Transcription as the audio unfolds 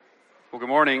Well, good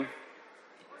morning.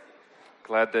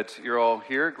 Glad that you're all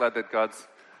here. Glad that God's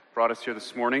brought us here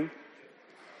this morning.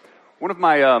 One of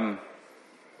my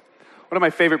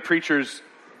favorite preachers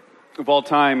of all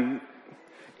time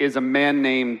is a man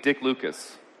named Dick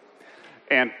Lucas.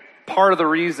 And part of the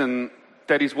reason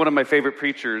that he's one of my favorite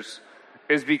preachers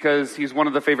is because he's one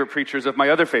of the favorite preachers of my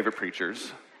other favorite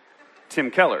preachers,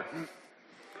 Tim Keller.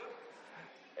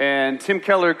 And Tim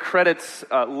Keller credits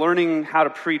learning how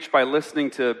to preach by listening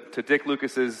to Dick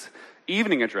Lucas's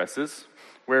evening addresses,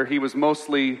 where he was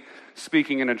mostly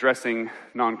speaking and addressing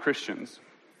non-Christians.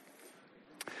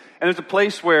 And there's a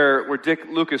place where Dick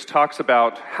Lucas talks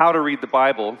about how to read the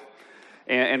Bible,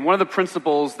 and one of the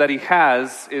principles that he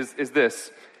has is this: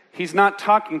 he's not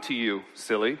talking to you,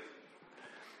 silly,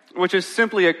 which is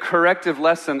simply a corrective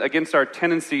lesson against our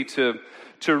tendency to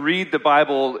read the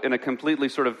Bible in a completely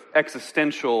sort of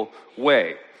existential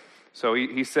way. So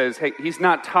he says, hey, he's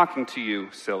not talking to you,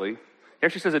 silly. He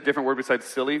actually says a different word besides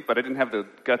silly, but I didn't have the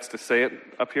guts to say it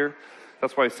up here.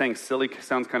 That's why saying silly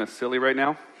sounds kind of silly right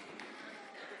now.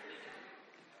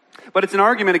 But it's an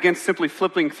argument against simply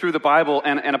flipping through the Bible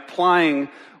and applying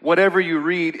whatever you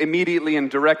read immediately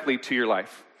and directly to your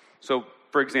life. So,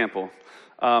 for example,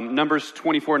 Numbers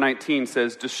 24:19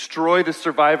 says, destroy the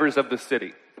survivors of the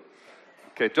city.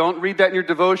 Okay, don't read that in your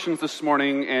devotions this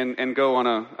morning and go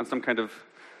on some kind of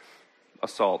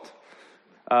assault.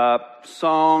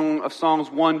 Song of Songs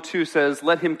 1:2 says,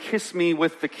 let him kiss me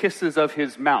with the kisses of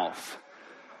his mouth.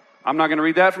 I'm not going to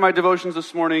read that for my devotions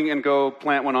this morning and go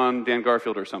plant one on Dan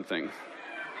Garfield or something.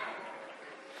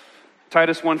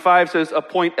 Titus 1:5 says,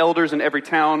 appoint elders in every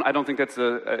town. I don't think that's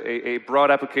a broad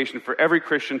application for every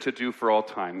Christian to do for all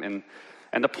time.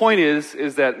 And the point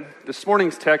is that this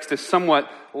morning's text is somewhat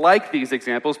like these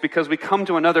examples because we come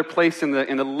to another place in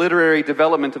the literary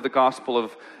development of the Gospel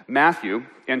of Matthew.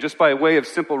 And just by way of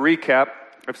simple recap,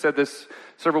 I've said this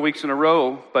several weeks in a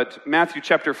row, but Matthew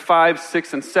chapter 5,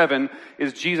 6, and 7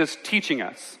 is Jesus teaching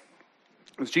us.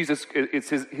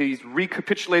 He's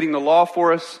recapitulating the law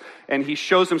for us, and he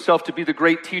shows himself to be the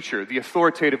great teacher, the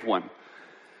authoritative one.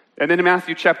 And then in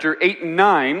Matthew chapter 8 and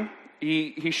 9,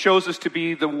 he shows us to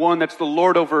be the one that's the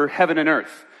Lord over heaven and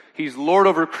earth. He's Lord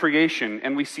over creation,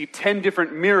 and we see 10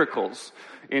 different miracles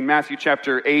in Matthew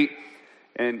chapter 8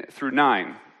 and through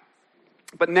 9.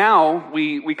 But now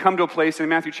we come to a place in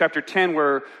Matthew chapter 10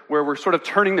 where we're sort of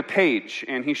turning the page,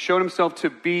 and he's shown himself to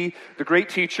be the great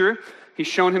teacher. He's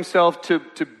shown himself to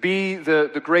be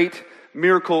the great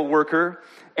miracle worker,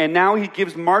 and now he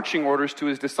gives marching orders to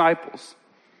his disciples.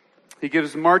 He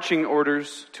gives marching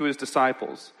orders to his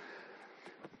disciples.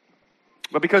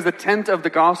 But because the intent of the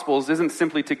Gospels isn't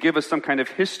simply to give us some kind of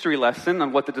history lesson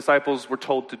on what the disciples were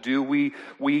told to do,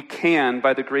 we can,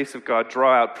 by the grace of God,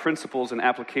 draw out principles and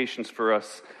applications for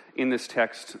us in this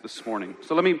text this morning.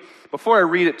 So before I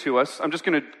read it to us, I'm just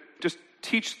going to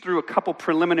teach through a couple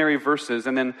preliminary verses,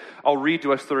 and then I'll read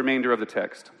to us the remainder of the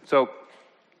text. So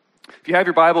if you have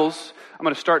your Bibles, I'm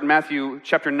going to start in Matthew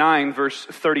chapter 9, verse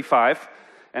 35.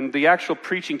 And the actual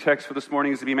preaching text for this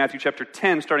morning is to be Matthew chapter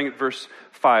 10, starting at verse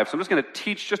 5. So I'm just going to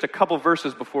teach just a couple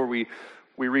verses before we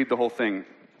read the whole thing.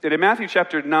 And in Matthew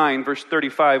chapter 9, verse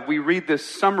 35, we read this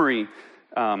summary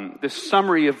of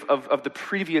the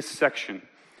previous section.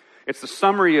 It's the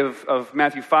summary of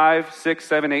Matthew 5, 6,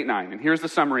 7, 8, 9. And here's the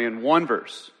summary in one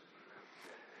verse.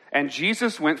 And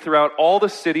Jesus went throughout all the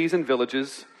cities and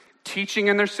villages, teaching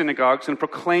in their synagogues and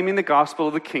proclaiming the gospel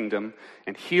of the kingdom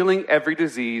and healing every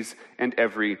disease and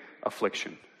every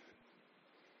affliction.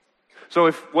 So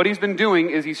if what he's been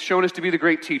doing is he's shown us to be the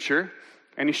great teacher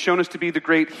and he's shown us to be the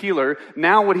great healer,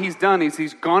 now what he's done is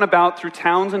he's gone about through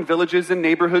towns and villages and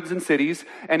neighborhoods and cities,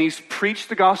 and he's preached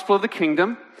the gospel of the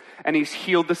kingdom and he's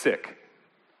healed the sick.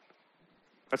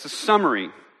 That's a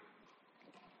summary.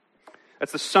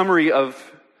 That's the summary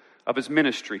of his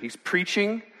ministry. He's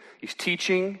preaching, he's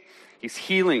teaching, he's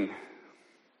healing.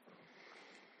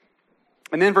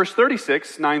 And then verse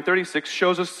 9:36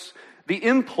 shows us the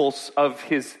impulse of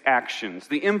his actions,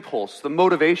 the impulse, the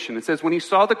motivation. It says, when he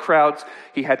saw the crowds,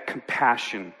 he had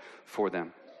compassion for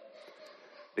them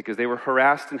because they were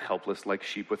harassed and helpless like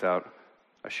sheep without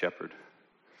a shepherd.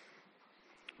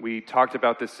 We talked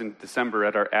about this in December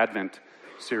at our Advent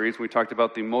series. We talked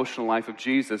about the emotional life of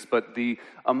Jesus, but the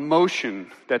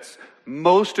emotion that's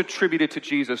most attributed to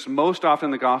Jesus most often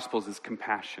in the Gospels is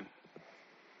compassion.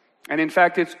 And in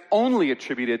fact, it's only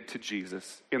attributed to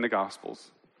Jesus in the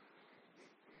Gospels.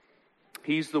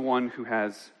 He's the one who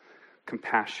has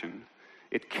compassion.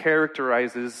 It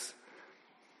characterizes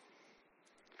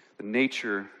the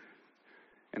nature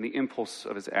and the impulse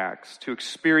of his acts. To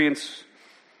experience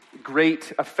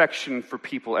great affection for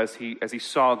people as he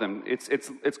saw them.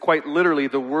 It's quite literally,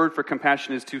 the word for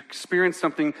compassion is to experience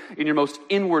something in your most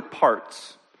inward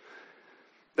parts.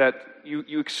 That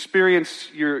you experience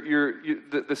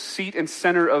the seat and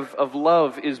center of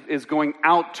love is going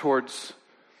out towards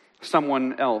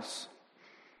someone else.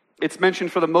 It's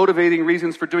mentioned for the motivating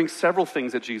reasons for doing several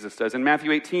things that Jesus does. In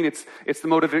Matthew 18, it's the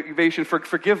motivation for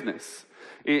forgiveness.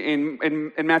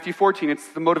 In Matthew 14, it's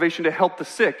the motivation to help the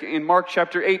sick. In Mark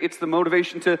chapter 8, it's the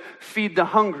motivation to feed the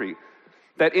hungry.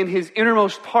 That in his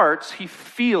innermost parts, he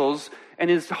feels and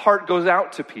his heart goes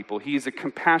out to people. He is a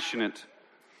compassionate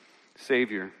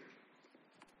Savior.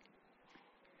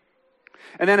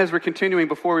 And then as we're continuing,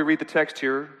 before we read the text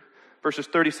here, verses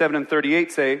 37 and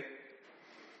 38 say,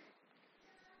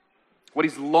 what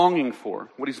he's longing for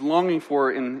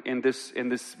in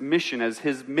this mission as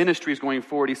his ministry is going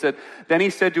forward. He said, then he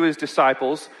said to his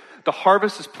disciples, the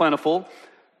harvest is plentiful,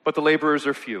 but the laborers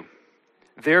are few.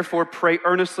 Therefore pray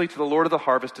earnestly to the Lord of the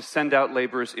harvest to send out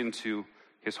laborers into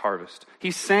his harvest.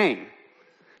 He's saying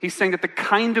that the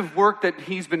kind of work that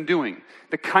he's been doing,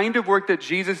 the kind of work that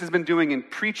Jesus has been doing in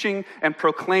preaching and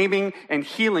proclaiming and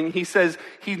healing, he says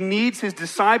he needs his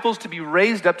disciples to be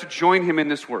raised up to join him in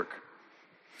this work.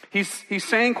 He's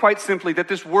saying quite simply that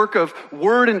this work of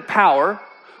word and power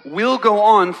will go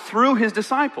on through his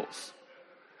disciples.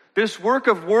 This work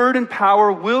of word and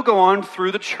power will go on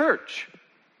through the church.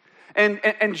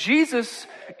 And Jesus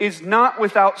is not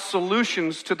without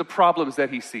solutions to the problems that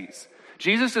he sees.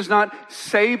 Jesus does not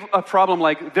say a problem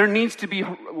like, there needs to be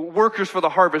workers for the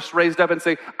harvest raised up and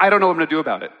say, I don't know what I'm going to do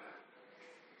about it.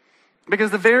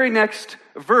 Because the very next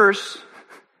verse,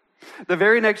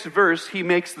 he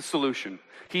makes the solution.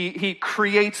 He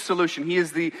creates solution. He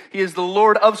is the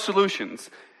Lord of solutions.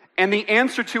 And the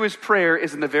answer to his prayer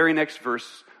is in the very next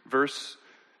verse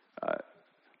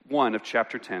 1 of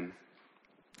chapter 10.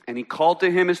 And he called to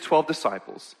him his 12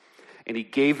 disciples, and he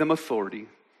gave them authority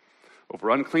over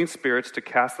unclean spirits to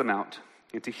cast them out,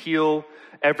 and to heal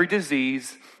every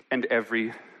disease and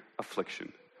every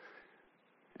affliction.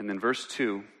 And then verse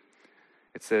 2,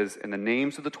 it says, and the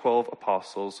names of the 12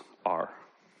 apostles are.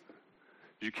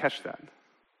 Did you catch that?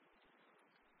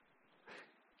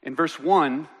 In verse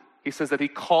 1, he says that he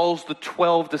calls the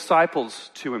 12 disciples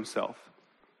to himself.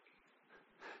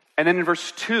 And then in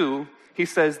verse 2, he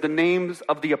says the names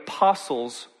of the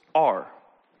apostles are.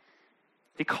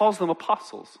 He calls them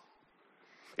apostles.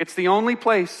 It's the only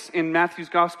place in Matthew's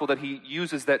gospel that he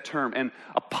uses that term. And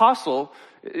apostle,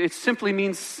 it simply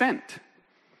means sent.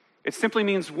 It simply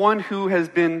means one who has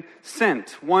been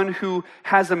sent, one who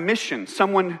has a mission,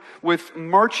 someone with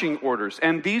marching orders.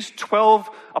 And these 12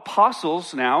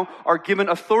 apostles now are given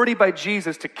authority by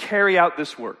Jesus to carry out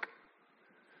this work.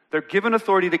 They're given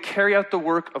authority to carry out the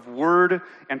work of word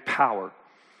and power.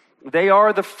 They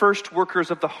are the first workers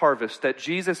of the harvest that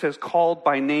Jesus has called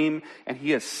by name and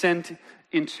he has sent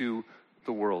into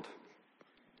the world.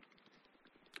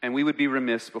 And we would be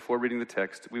remiss, before reading the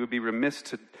text, we would be remiss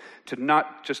to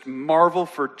not just marvel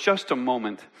for just a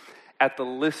moment at the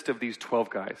list of these 12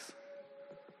 guys.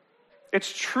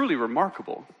 It's truly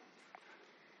remarkable.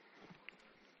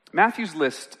 Matthew's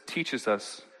list teaches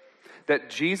us that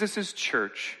Jesus'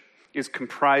 church is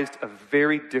comprised of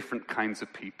very different kinds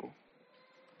of people.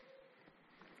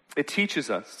 It teaches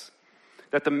us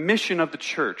that the mission of the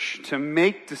church to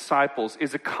make disciples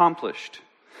is accomplished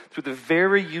through the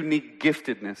very unique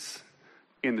giftedness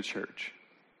in the church.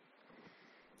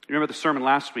 You remember the sermon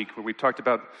last week where we talked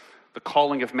about the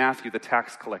calling of Matthew, the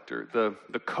tax collector,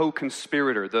 the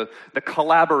co-conspirator, the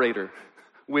collaborator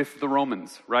with the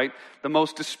Romans, right? The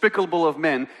most despicable of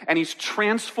men, and he's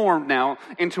transformed now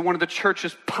into one of the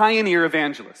church's pioneer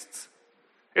evangelists.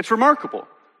 It's remarkable.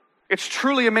 It's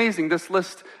truly amazing, this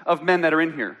list of men that are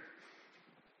in here.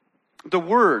 The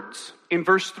words in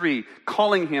verse 3,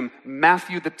 calling him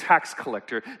Matthew the tax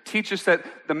collector, teach us that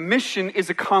the mission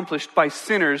is accomplished by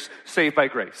sinners saved by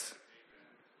grace.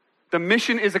 The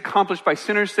mission is accomplished by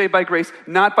sinners saved by grace,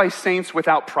 not by saints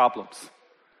without problems.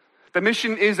 The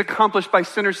mission is accomplished by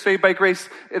sinners saved by grace.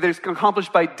 It is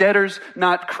accomplished by debtors,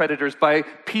 not creditors, by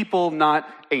people, not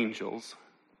angels.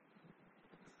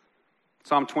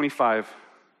 Psalm 25,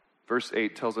 verse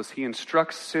 8 tells us, he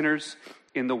instructs sinners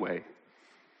in the way.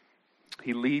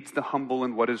 He leads the humble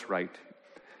in what is right,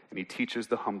 and he teaches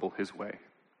the humble his way.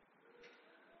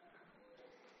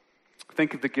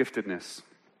 Think of the giftedness,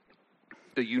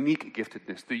 the unique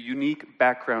giftedness, the unique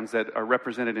backgrounds that are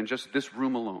represented in just this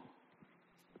room alone.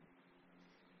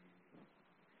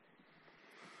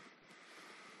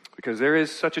 Because there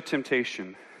is such a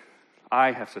temptation,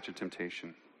 I have such a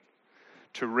temptation,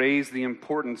 to raise the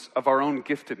importance of our own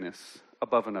giftedness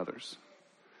above another's.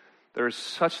 There is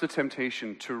such the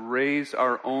temptation to raise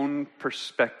our own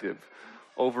perspective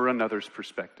over another's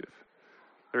perspective.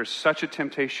 There is such a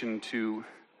temptation to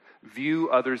view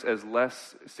others as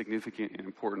less significant and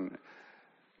important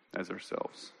as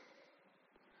ourselves.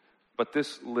 But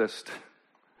this list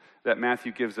that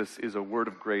Matthew gives us is a word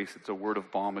of grace, it's a word of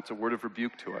balm, it's a word of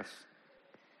rebuke to us.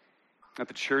 That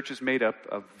the church is made up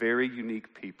of very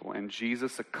unique people, and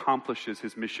Jesus accomplishes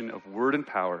his mission of word and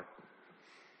power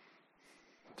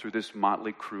through this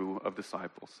motley crew of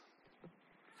disciples.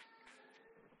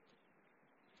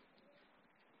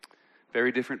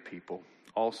 Very different people,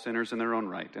 all sinners in their own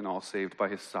right, and all saved by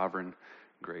his sovereign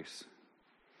grace.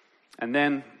 And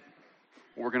then,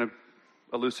 what we're going to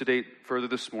elucidate further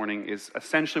this morning is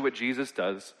essentially what Jesus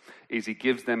does is he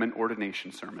gives them an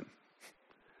ordination sermon.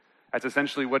 That's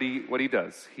essentially what he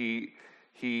does. He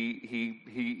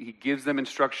gives them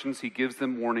instructions, he gives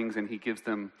them warnings, and he gives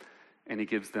them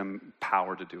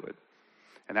power to do it.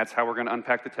 And that's how we're going to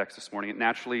unpack the text this morning. It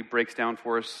naturally breaks down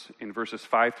for us in verses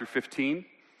 5 through 15,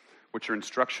 which are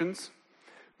instructions,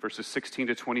 verses 16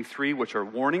 to 23, which are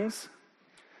warnings,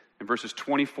 and verses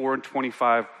 24 and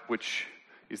 25, which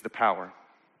is the power.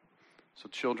 So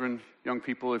children, young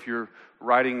people, if you're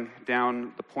writing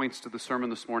down the points to the sermon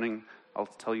this morning, I'll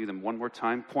tell you them one more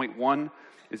time. Point 1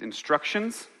 is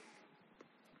instructions.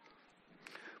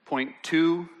 Point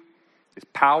 2 is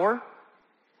power.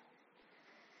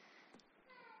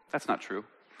 That's not true.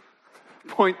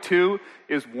 Point 2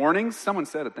 is warnings. Someone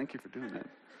said it. Thank you for doing that.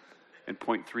 And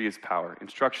point 3 is power.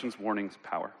 Instructions, warnings,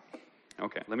 power.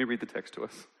 Okay, let me read the text to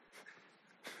us.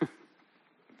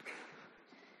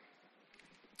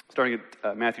 Starting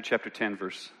at Matthew chapter 10,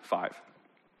 verse 5.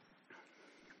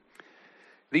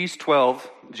 These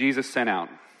 12 Jesus sent out,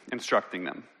 instructing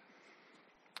them,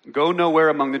 "Go nowhere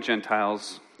among the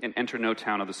Gentiles and enter no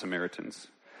town of the Samaritans,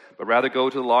 but rather go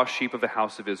to the lost sheep of the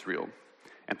house of Israel,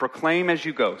 and proclaim as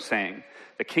you go, saying,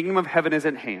 the kingdom of heaven is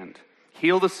at hand.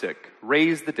 Heal the sick,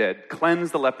 raise the dead,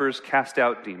 cleanse the lepers, cast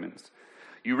out demons.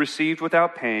 You received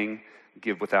without paying,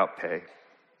 give without pay.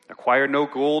 Acquire no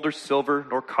gold or silver,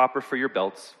 nor copper for your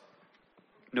belts,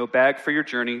 no bag for your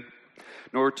journey,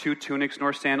 nor 2 tunics,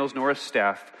 nor sandals, nor a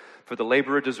staff, for the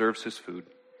laborer deserves his food.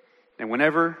 And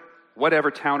whatever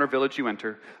town or village you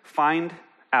enter, find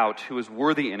out who is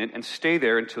worthy in it, and stay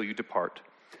there until you depart.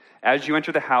 As you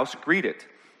enter the house, greet it.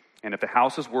 And if the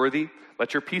house is worthy,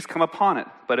 let your peace come upon it.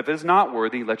 But if it is not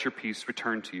worthy, let your peace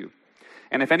return to you.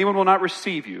 And if anyone will not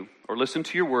receive you or listen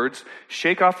to your words,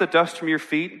 shake off the dust from your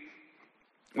feet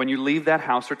when you leave that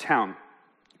house or town.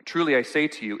 Truly, I say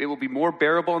to you, it will be more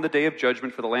bearable on the day of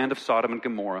judgment for the land of Sodom and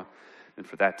Gomorrah than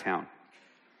for that town.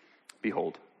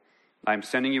 Behold, I am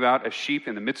sending you out as sheep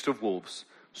in the midst of wolves.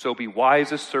 So be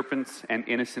wise as serpents and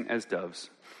innocent as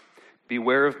doves.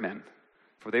 Beware of men,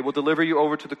 for they will deliver you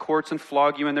over to the courts and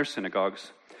flog you in their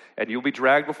synagogues. And you will be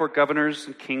dragged before governors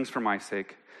and kings for my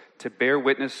sake, to bear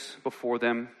witness before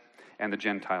them and the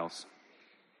Gentiles.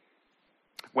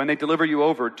 When they deliver you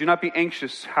over, do not be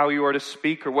anxious how you are to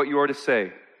speak or what you are to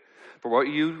say. For what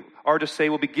you are to say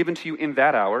will be given to you in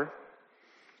that hour.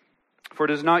 For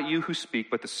it is not you who speak,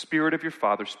 but the Spirit of your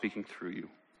Father speaking through you.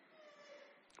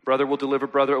 Brother will deliver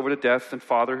brother over to death, and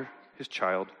father his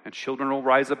child, and children will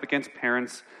rise up against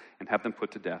parents and have them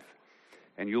put to death.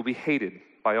 And you will be hated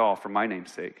by all for my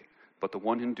name's sake, but the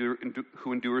one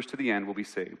who endures to the end will be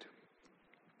saved.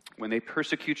 When they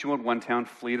persecute you in one town,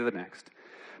 flee to the next.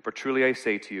 For truly I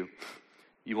say to you,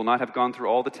 you will not have gone through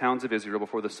all the towns of Israel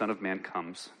before the Son of Man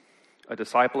comes. A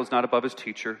disciple is not above his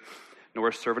teacher, nor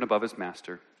a servant above his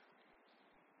master.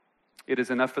 It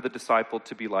is enough for the disciple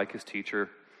to be like his teacher,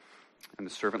 and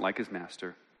the servant like his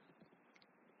master.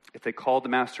 If they called the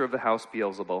master of the house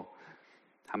Beelzebul,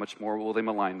 how much more will they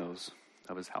malign those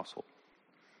of his household?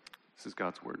 This is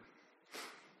God's word.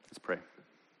 Let's pray.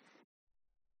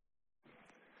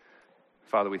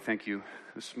 Father, we thank you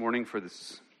this morning for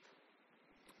this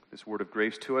word of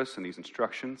grace to us and these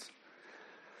instructions.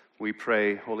 We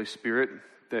pray, Holy Spirit,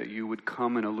 that you would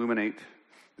come and illuminate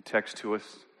the text to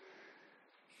us,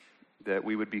 that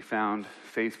we would be found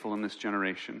faithful in this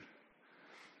generation.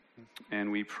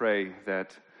 And we pray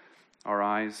that our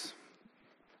eyes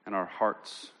and our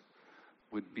hearts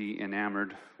would be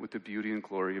enamored with the beauty and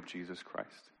glory of Jesus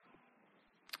Christ.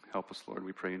 Help us, Lord,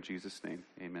 we pray in Jesus' name.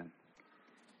 Amen.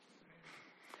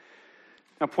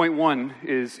 Now, point 1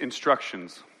 is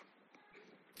instructions.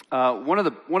 One of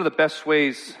the best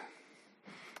ways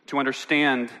to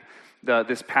understand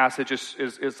this passage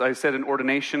is, I said, an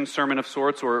ordination sermon of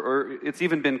sorts, or it's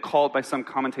even been called by some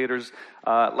commentators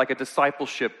like a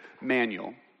discipleship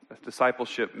manual.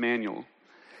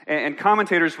 And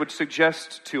commentators would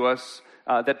suggest to us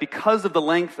that because of the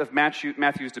length of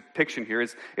Matthew's depiction here,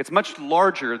 it's much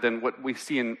larger than what we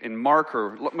see in Mark,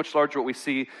 or much larger what we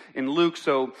see in Luke.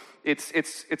 So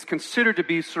it's considered to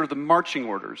be sort of the marching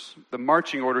orders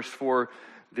for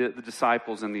the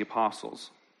disciples and the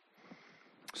apostles.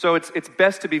 So it's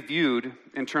best to be viewed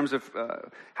in terms of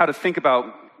how to think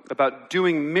about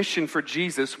doing mission for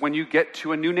Jesus when you get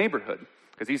to a new neighborhood.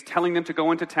 Because he's telling them to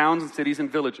go into towns and cities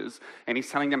and villages. And he's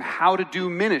telling them how to do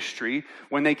ministry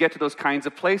when they get to those kinds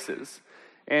of places.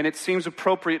 And it seems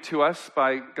appropriate to us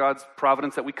by God's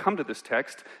providence that we come to this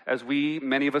text as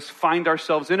many of us, find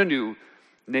ourselves in a new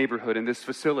neighborhood in this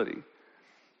facility.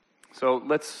 So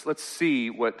let's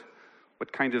see what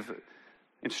kind of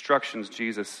instructions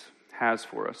Jesus has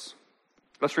for us.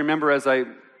 Let's remember, as I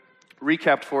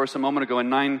recapped for us a moment ago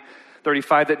in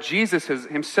 9:35, that Jesus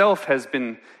himself has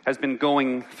been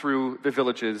going through the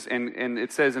villages. And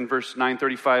it says in verse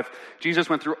 9:35, Jesus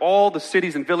went through all the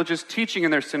cities and villages, teaching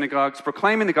in their synagogues,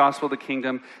 proclaiming the gospel of the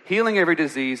kingdom, healing every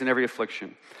disease and every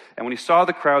affliction. And when he saw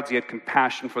the crowds, he had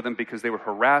compassion for them because they were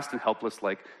harassed and helpless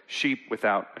like sheep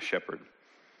without a shepherd.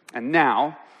 And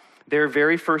now, their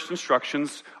very first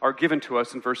instructions are given to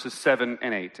us in verses 7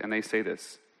 and 8. And they say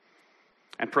this: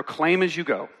 "And proclaim as you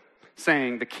go,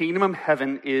 saying, the kingdom of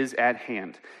heaven is at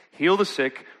hand. Heal the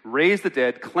sick, raise the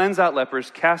dead, cleanse out lepers,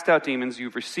 cast out demons.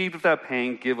 You've received without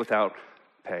paying, give without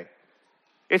pay."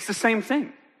 It's the same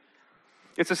thing.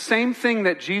 It's the same thing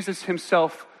that Jesus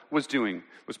himself was doing,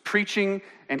 was preaching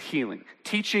and healing,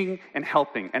 teaching and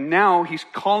helping. And now he's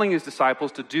calling his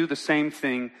disciples to do the same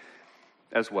thing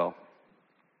as well.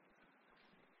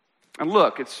 And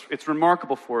look, it's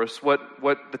remarkable for us what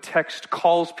the text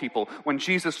calls people. When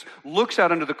Jesus looks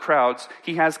out into the crowds,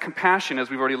 he has compassion, as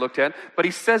we've already looked at, but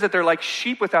he says that they're like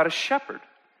sheep without a shepherd.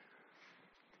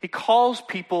 He calls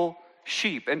people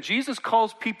sheep, and Jesus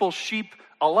calls people sheep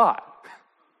a lot.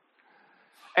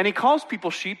 And he calls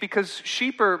people sheep because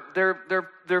sheep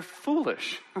they're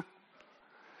foolish.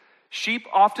 Sheep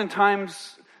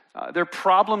oftentimes, their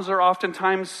problems are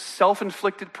oftentimes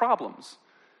self-inflicted problems.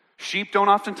 Sheep don't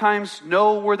oftentimes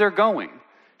know where they're going.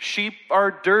 Sheep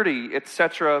are dirty,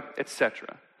 etc.,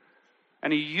 etc.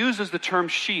 And he uses the term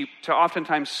sheep to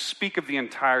oftentimes speak of the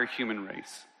entire human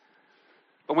race.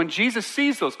 But when Jesus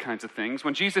sees those kinds of things,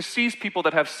 when Jesus sees people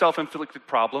that have self-inflicted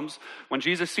problems, when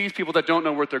Jesus sees people that don't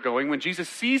know where they're going, when Jesus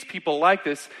sees people like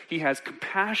this, he has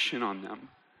compassion on them.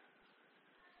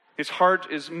 His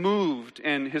heart is moved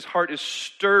and his heart is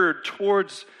stirred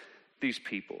towards these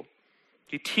people.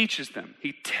 He teaches them,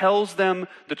 he tells them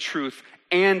the truth,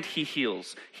 and he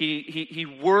heals. He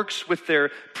works with their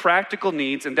practical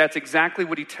needs, and that's exactly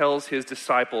what he tells his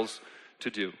disciples to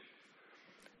do.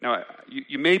 Now,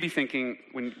 you may be thinking,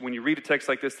 when you read a text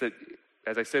like this, that,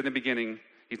 as I said in the beginning,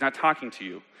 he's not talking to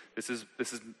you. Is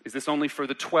this only for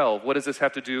the 12? What does this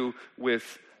have to do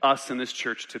with us in this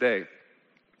church today?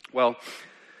 Well,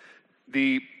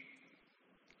 the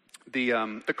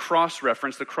cross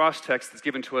reference, the cross text that's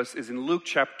given to us is in Luke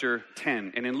chapter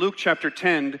 10. And in Luke chapter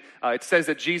 10, it says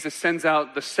that Jesus sends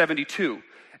out the 72.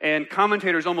 And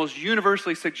commentators almost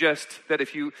universally suggest that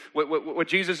what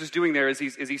Jesus is doing there is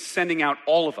he's sending out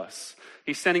all of us.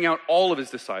 He's sending out all of his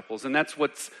disciples. And that's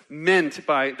what's meant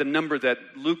by the number that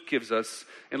Luke gives us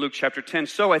in Luke chapter 10.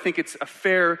 So I think it's a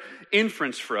fair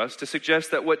inference for us to suggest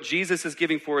that what Jesus is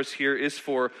giving for us here is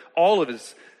for all of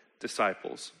his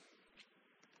disciples.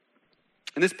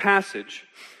 In this passage,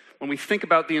 when we think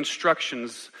about the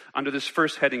instructions under this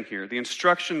first heading here, the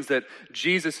instructions that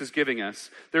Jesus is giving us,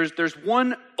 there's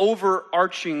one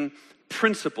overarching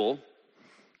principle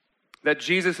that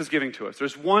Jesus is giving to us.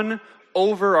 There's one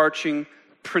overarching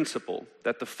principle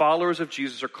that the followers of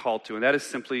Jesus are called to, and that is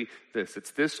simply this.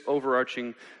 It's this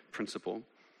overarching principle,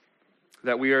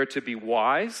 that we are to be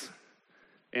wise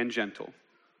and gentle.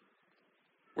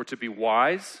 We're to be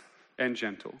wise and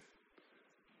gentle.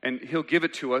 And he'll give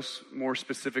it to us more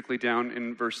specifically down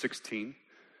in verse 16.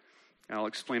 And I'll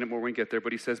explain it more when we get there.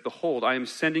 But he says, "Behold, I am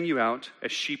sending you out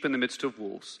as sheep in the midst of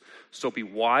wolves. So be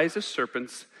wise as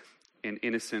serpents and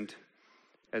innocent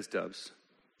as doves."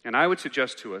 And I would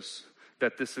suggest to us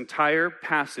that this entire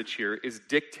passage here is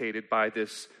dictated by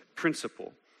this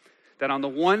principle. That on the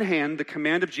one hand, the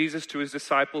command of Jesus to his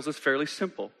disciples is fairly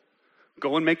simple.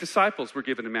 Go and make disciples, we're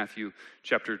given in Matthew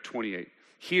chapter 28.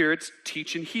 Here it's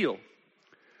teach and heal.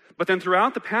 But then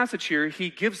throughout the passage here,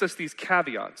 he gives us these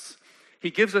caveats.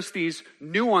 He gives us these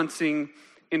nuancing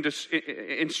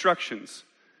instructions.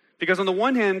 Because on the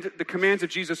one hand, the commands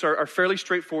of Jesus are fairly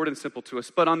straightforward and simple to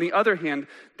us. But on the other hand,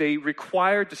 they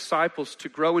require disciples to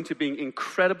grow into being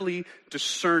incredibly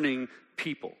discerning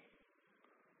people.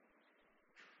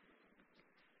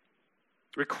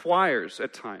 requires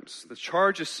at times, the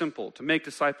charge is simple, to make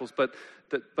disciples, but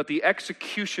the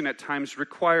execution at times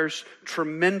requires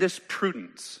tremendous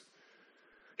prudence.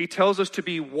 He tells us to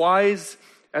be wise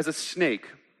as a snake.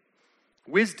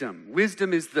 Wisdom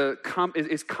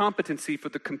is competency for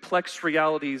the complex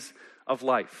realities of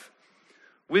life.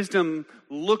 Wisdom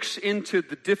looks into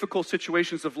the difficult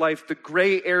situations of life, the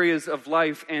gray areas of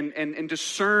life, and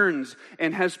discerns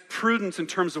and has prudence in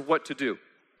terms of what to do.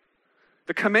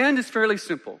 The command is fairly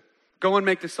simple. Go and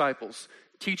make disciples,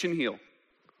 teach and heal.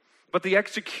 But the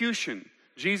execution,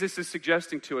 Jesus is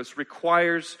suggesting to us,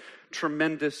 requires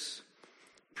tremendous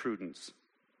prudence.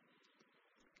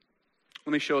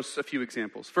 Let me show us a few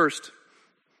examples. First,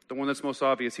 the one that's most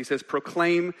obvious, he says,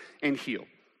 proclaim and heal.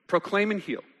 Proclaim and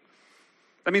heal.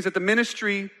 That means that the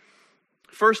ministry,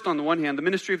 first on the one hand, the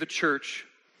ministry of the church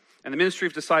and the ministry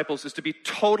of disciples is to be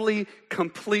totally,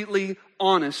 completely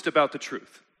honest about the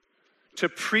truth. To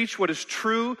preach what is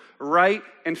true, right,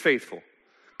 and faithful.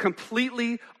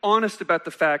 Completely honest about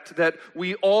the fact that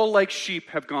we all, like sheep,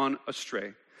 have gone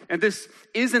astray. And this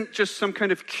isn't just some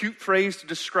kind of cute phrase to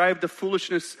describe the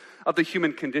foolishness of the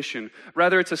human condition.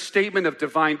 Rather, it's a statement of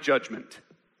divine judgment.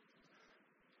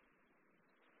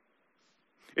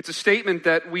 It's a statement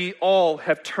that we all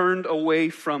have turned away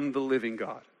from the living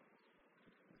God.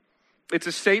 It's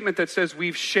a statement that says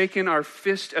we've shaken our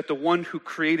fist at the one who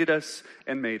created us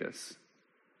and made us.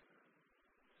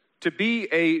 To be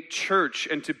a church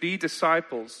and to be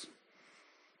disciples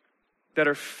that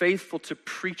are faithful to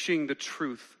preaching the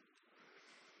truth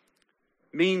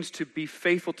means to be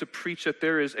faithful to preach that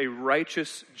there is a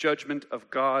righteous judgment of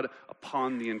God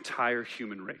upon the entire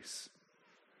human race.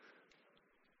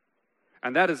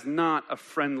 And that is not a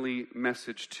friendly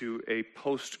message to a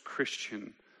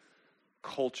post-Christian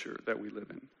culture that we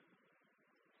live in.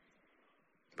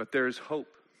 But there is hope.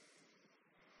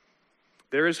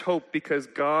 There is hope because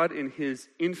God, in his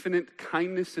infinite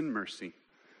kindness and mercy,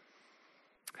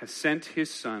 has sent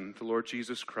his Son, the Lord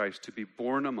Jesus Christ, to be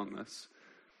born among us,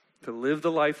 to live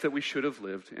the life that we should have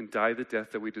lived and die the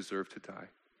death that we deserve to die.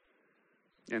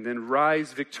 And then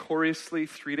rise victoriously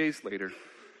 3 days later,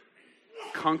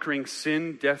 conquering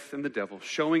sin, death, and the devil,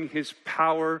 showing his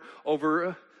power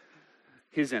over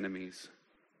his enemies,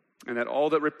 and that all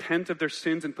that repent of their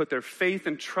sins and put their faith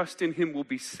and trust in him will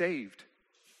be saved.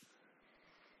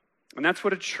 And that's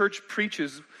what a church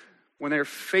preaches when they're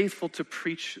faithful to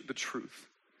preach the truth,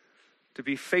 to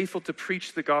be faithful to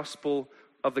preach the gospel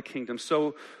of the kingdom.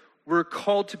 So we're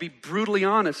called to be brutally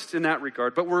honest in that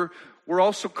regard, but we're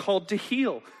also called to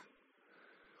heal.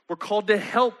 We're called to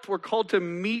help. We're called to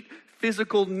meet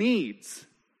physical needs.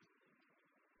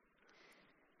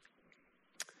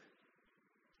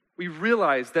 We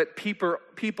realize that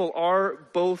people are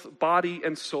both body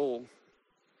and soul.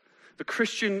 The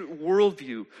Christian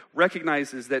worldview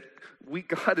recognizes that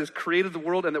God has created the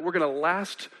world and that we're going to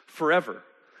last forever.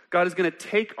 God is going to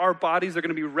take our bodies, they're going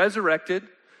to be resurrected,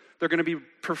 they're going to be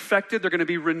perfected, they're going to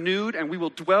be renewed, and we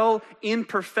will dwell in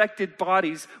perfected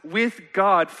bodies with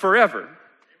God forever. Amen.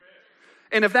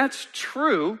 And if that's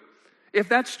true,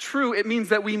 it means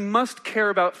that we must care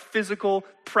about physical,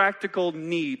 practical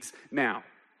needs now.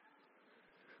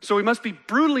 So we must be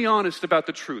brutally honest about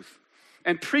the truth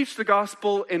and preach the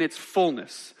gospel in its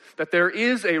fullness, that there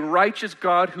is a righteous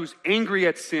God who's angry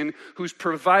at sin, who's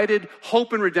provided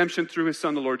hope and redemption through his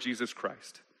Son, the Lord Jesus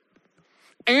Christ.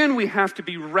 And we have to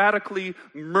be radically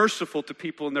merciful to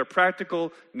people in their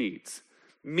practical needs.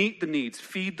 Meet the needs,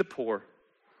 feed the poor,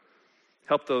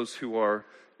 help those who are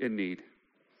in need.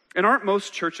 And aren't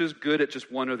most churches good at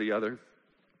just one or the other?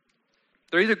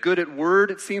 They're either good at word,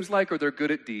 it seems like, or they're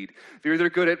good at deed. They're either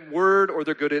good at word or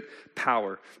they're good at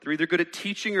power. They're either good at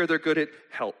teaching or they're good at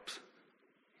help.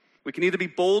 We can either be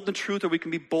bold in the truth or we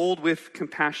can be bold with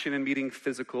compassion and meeting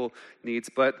physical needs.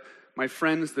 But, my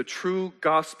friends, the true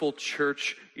gospel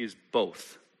church is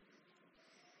both.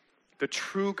 The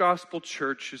true gospel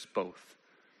church is both.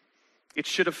 It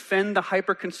should offend the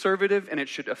hyper-conservative and it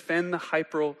should offend the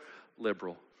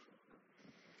hyper-liberal.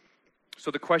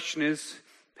 So the question is,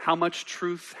 how much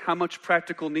truth, how much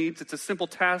practical needs? It's a simple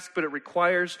task, but it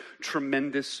requires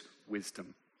tremendous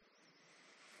wisdom.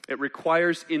 It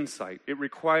requires insight. It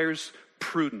requires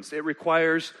prudence. It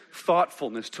requires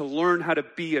thoughtfulness to learn how to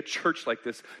be a church like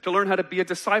this, to learn how to be a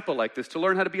disciple like this, to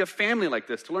learn how to be a family like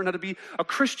this, to learn how to be a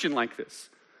Christian like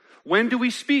this. When do we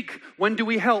speak? When do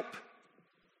we help?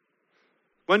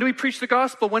 When do we preach the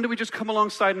gospel? When do we just come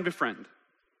alongside and befriend?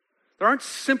 There aren't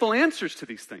simple answers to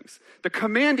these things. The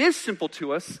command is simple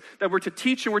to us, that we're to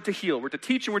teach and we're to heal. We're to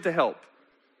teach and we're to help.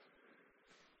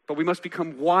 But we must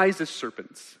become wise as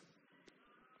serpents.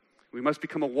 We must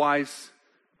become a wise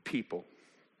people.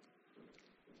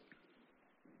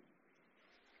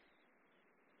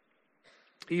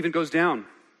 He even goes down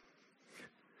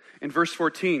in verse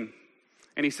 14,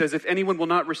 and he says, if anyone will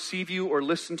not receive you or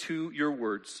listen to your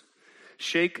words,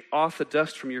 shake off the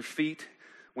dust from your feet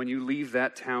when you leave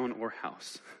that town or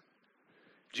house.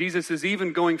 Jesus is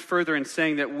even going further and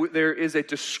saying that there is a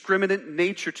discriminate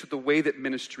nature to the way that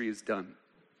ministry is done.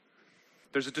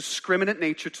 There's a discriminate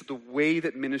nature to the way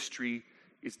that ministry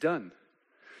is done.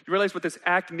 You realize what this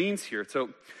act means here.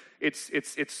 So it's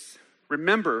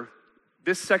remember,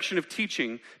 this section of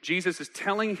teaching, Jesus is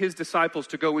telling his disciples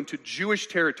to go into Jewish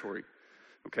territory.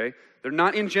 Okay? They're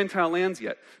not in Gentile lands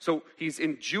yet. So he's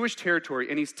in Jewish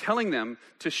territory and he's telling them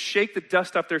to shake the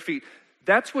dust off their feet.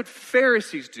 That's what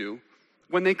Pharisees do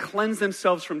when they cleanse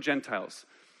themselves from Gentiles.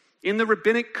 In the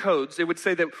rabbinic codes, it would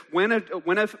say that when a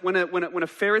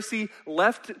Pharisee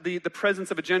left the presence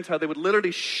of a Gentile, they would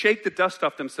literally shake the dust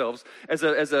off themselves as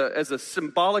a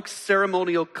symbolic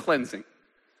ceremonial cleansing.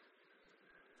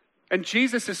 And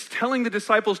Jesus is telling the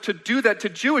disciples to do that to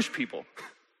Jewish people.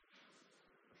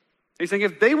 He's saying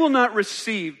if they will not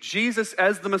receive Jesus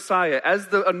as the Messiah, as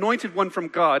the anointed one from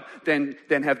God, then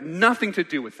have nothing to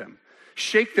do with them.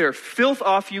 Shake their filth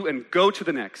off you and go to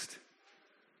the next.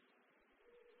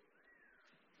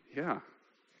 Yeah.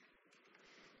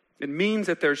 It means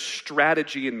that there's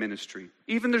strategy in ministry.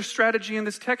 Even there's strategy in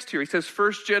this text here. He says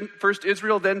first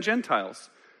Israel, then Gentiles.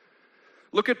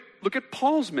 Look at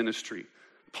Paul's ministry.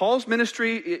 Paul's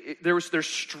ministry, there's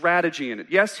strategy in it.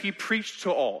 Yes, he preached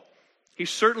to all. He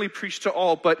certainly preached to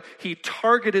all, but he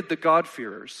targeted the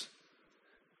God-fearers.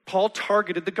 Paul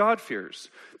targeted the God-fearers.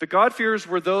 The God-fearers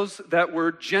were those that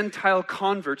were Gentile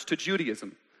converts to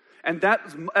Judaism. And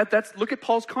that's look at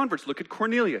Paul's converts. Look at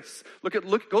Cornelius.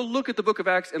 Go look at the book of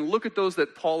Acts and look at those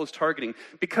that Paul is targeting,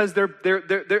 because they're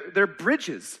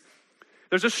bridges.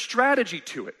 There's a strategy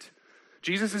to it.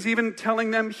 Jesus is even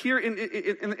telling them here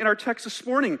in our text this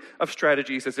morning of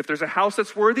strategy. He says, if there's a house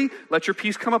that's worthy, let your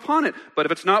peace come upon it. But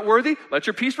if it's not worthy, let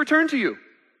your peace return to you.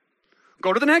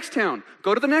 Go to the next town.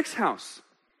 Go to the next house.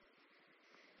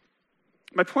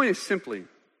 My point is simply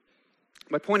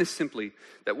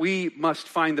that we must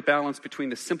find the balance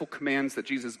between the simple commands that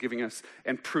Jesus is giving us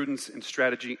and prudence and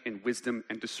strategy and wisdom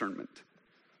and discernment.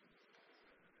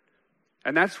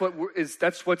 And that's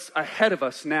what's ahead of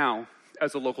us now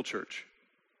as a local church.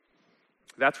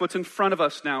 That's what's in front of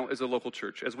us now as a local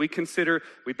church. As we consider,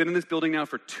 we've been in this building now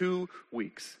for 2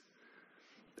 weeks.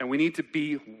 And we need to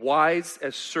be wise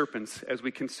as serpents as we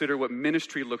consider what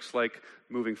ministry looks like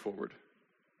moving forward.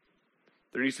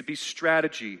 There needs to be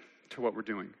strategy to what we're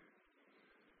doing.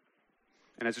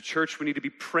 And as a church, we need to be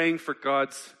praying for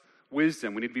God's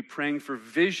wisdom. We need to be praying for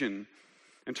vision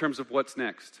in terms of what's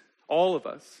next. All of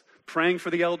us. Praying for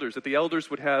the elders, that the elders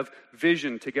would have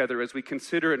vision together as we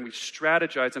consider and we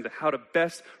strategize into how to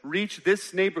best reach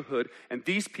this neighborhood and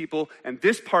these people and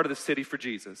this part of the city for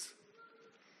Jesus.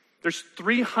 There's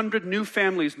 300 new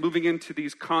families moving into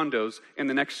these condos in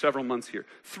the next several months here.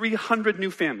 300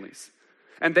 new families.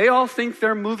 And they all think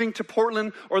they're moving to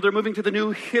Portland or they're moving to the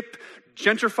new hip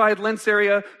gentrified Lents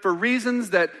area for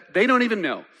reasons that they don't even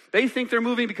know. They think they're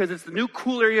moving because it's the new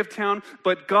cool area of town,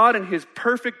 but God in his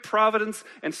perfect providence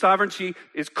and sovereignty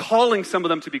is calling some of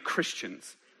them to be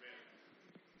Christians.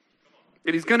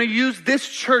 And he's going to use this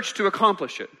church to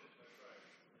accomplish it.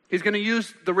 He's going to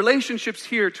use the relationships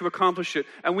here to accomplish it,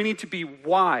 and we need to be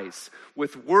wise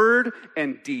with word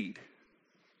and deed,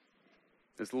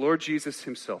 as the Lord Jesus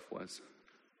himself was.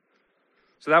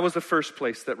 So that was the first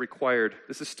place that required,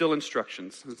 this is still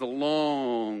instructions. This is a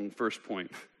long first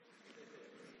point.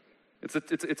 It's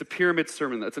a pyramid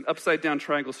sermon. It's an upside-down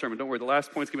triangle sermon. Don't worry, the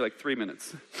last point's going to be like 3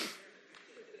 minutes.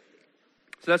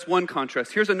 So that's one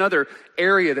contrast. Here's another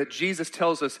area that Jesus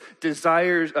tells us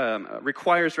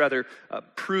requires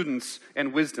prudence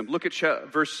and wisdom. Look at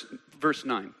verse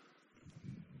 9.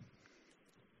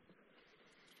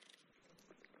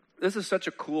 This is such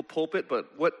a cool pulpit, but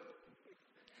what?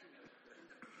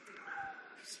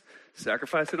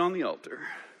 Sacrifice it on the altar.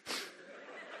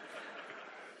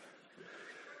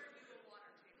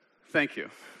 Thank you.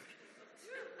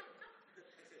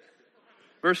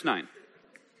 Verse 9.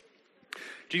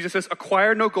 Jesus says,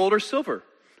 acquire no gold or silver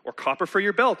or copper for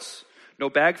your belts, no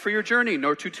bag for your journey,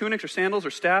 nor 2 tunics or sandals or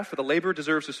staff, for the laborer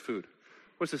deserves his food.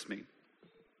 What does this mean?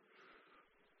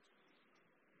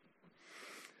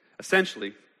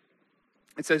 Essentially,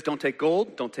 it says don't take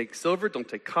gold, don't take silver, don't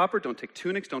take copper, don't take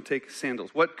tunics, don't take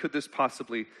sandals. What could this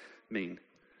possibly mean?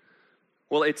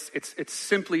 Well, it's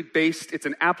simply based, it's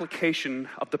an application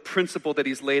of the principle that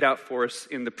he's laid out for us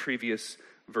in the previous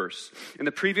verse. In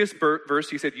the previous verse,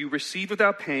 he said, you receive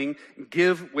without paying,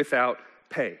 give without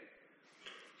pay.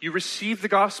 You receive the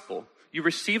gospel. You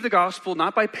receive the gospel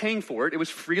not by paying for it. It was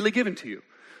freely given to you.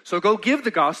 So go give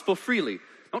the gospel freely.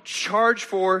 Don't charge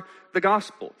for the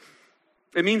gospel.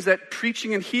 It means that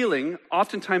preaching and healing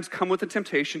oftentimes come with the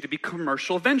temptation to be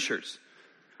commercial ventures.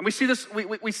 And we see this,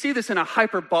 we see this in a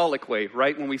hyperbolic way,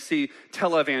 right? When we see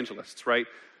televangelists, right?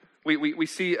 We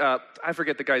see, I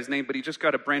forget the guy's name, but he just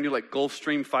got a brand new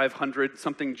Gulfstream 500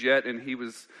 something jet, and he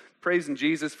was praising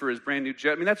Jesus for his brand new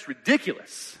jet. I mean, that's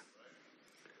ridiculous.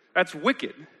 That's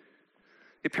wicked.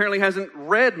 He apparently hasn't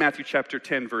read Matthew chapter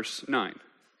 10, verse 9.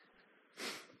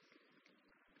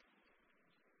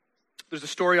 There's a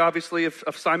story, obviously,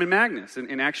 of Simon Magnus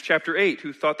in Acts chapter 8,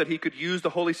 who thought that he could use the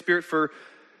Holy Spirit for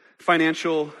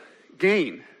financial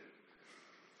gain.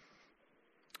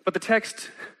 But the text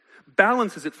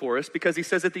balances it for us because he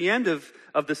says at the end of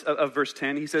verse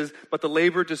 10, he says, but the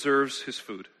laborer deserves his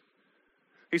food.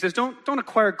 He says, don't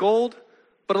acquire gold,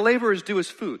 but a laborer is due his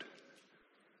food.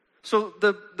 So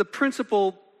the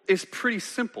principle is pretty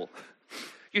simple.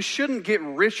 You shouldn't get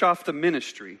rich off the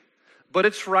ministry, but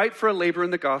it's right for a laborer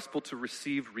in the gospel to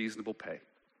receive reasonable pay.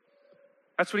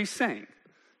 That's what he's saying.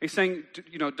 He's saying,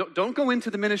 don't go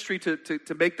into the ministry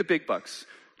to make the big bucks.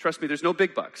 Trust me, there's no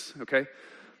big bucks, okay?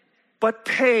 But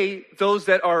pay those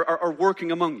that are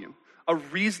working among you a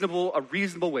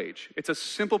reasonable wage. It's a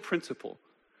simple principle.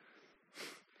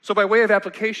 So by way of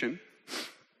application,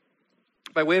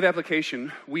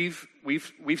 we've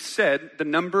said the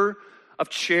number of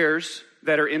chairs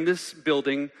that are in this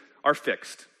building are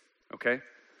fixed, okay?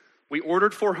 We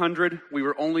ordered 400. We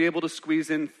were only able to squeeze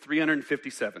in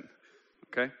 357,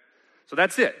 okay? So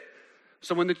that's it.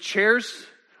 So when the chairs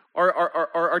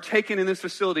are taken in this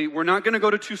facility, we're not going to go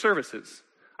to 2 services.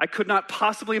 I could not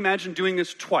possibly imagine doing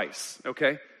this twice,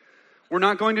 okay? We're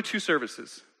not going to 2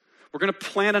 services. We're going to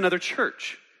plant another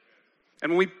church.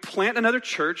 And when we plant another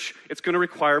church, it's going to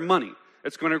require money.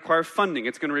 It's going to require funding.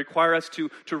 It's going to require us to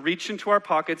reach into our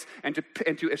pockets and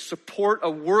to support a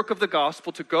work of the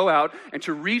gospel to go out and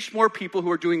to reach more people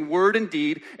who are doing word and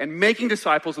deed and making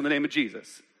disciples in the name of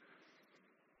Jesus.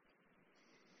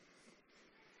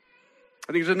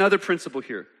 I think there's another principle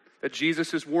here that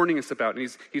Jesus is warning us about,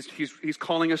 and he's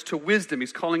calling us to wisdom.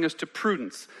 He's calling us to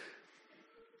prudence.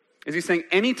 Is he saying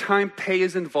anytime pay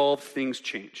is involved, things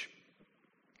change?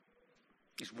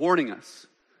 He's warning us.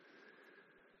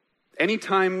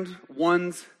 Anytime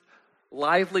one's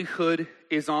livelihood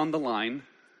is on the line,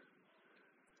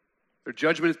 their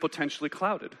judgment is potentially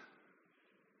clouded.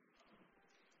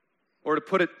 Or to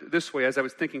put it this way, as I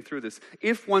was thinking through this,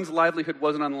 if one's livelihood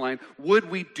wasn't on the line,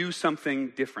 would we do something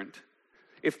different?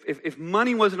 If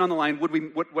money wasn't on the line,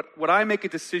 would I make a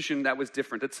decision that was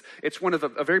different? It's one of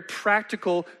a very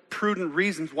practical, prudent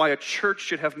reasons why a church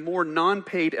should have more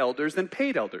non-paid elders than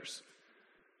paid elders.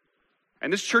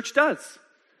 And this church does.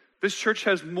 This church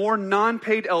has more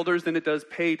non-paid elders than it does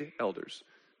paid elders.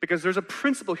 Because there's a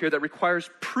principle here that requires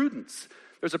prudence.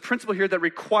 There's a principle here that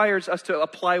requires us to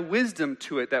apply wisdom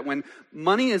to it, that when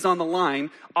money is on the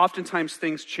line, oftentimes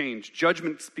things change.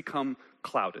 Judgments become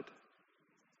clouded.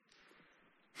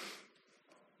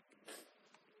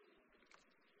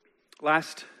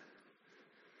 Last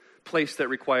place that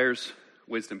requires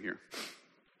wisdom here,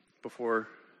 before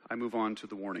I move on to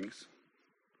the warnings.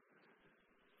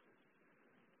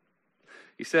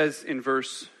 He says in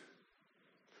verse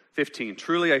 15,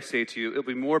 truly I say to you, it will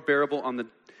be more bearable on the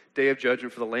day of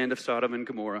judgment for the land of Sodom and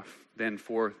Gomorrah than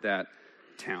for that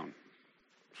town.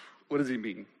 What does he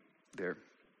mean there?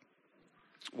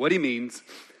 What he means,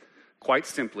 quite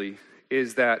simply,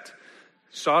 is that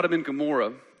Sodom and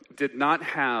Gomorrah did not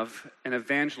have an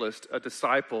evangelist, a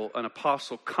disciple, an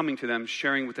apostle coming to them,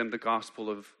 sharing with them the gospel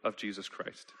of Jesus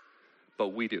Christ. But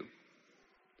we do.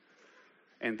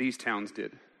 And these towns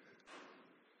did.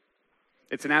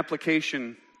 It's an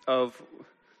application of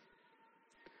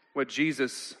what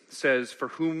Jesus says, for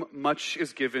whom much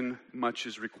is given, much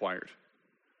is required.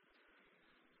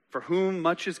 For whom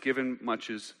much is given, much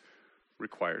is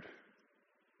required.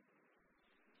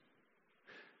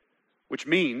 Which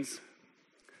means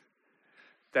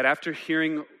that after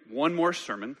hearing one more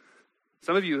sermon,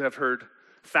 some of you have heard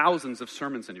thousands of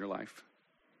sermons in your life.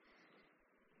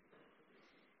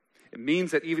 It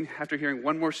means that even after hearing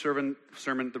one more sermon,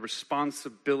 the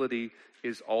responsibility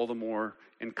is all the more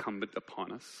incumbent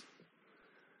upon us.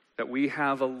 That we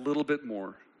have a little bit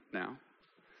more now.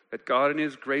 That God in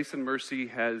His grace and mercy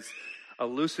has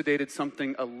elucidated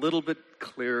something a little bit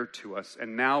clearer to us.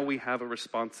 And now we have a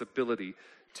responsibility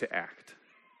to act.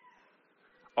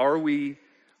 Are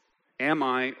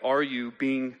you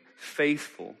being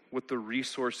faithful with the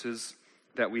resources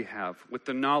that we have, with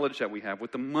the knowledge that we have,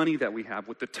 with the money that we have,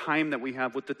 with the time that we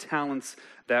have, with the talents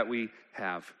that we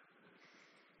have?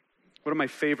 One of my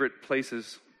favorite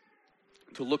places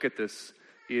to look at this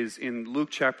is in Luke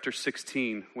chapter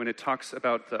 16 when it talks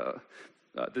about the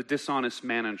dishonest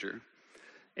manager.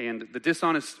 And the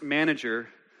dishonest manager,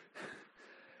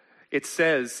 it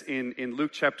says in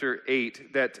Luke chapter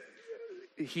 8 that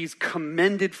he's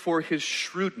commended for his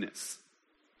shrewdness.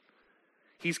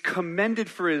 He's commended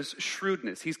for his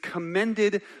shrewdness. He's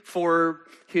commended for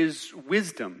his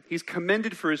wisdom. He's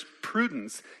commended for his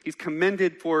prudence. He's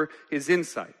commended for his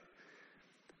insight.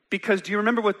 Because do you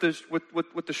remember what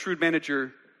the shrewd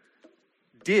manager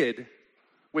did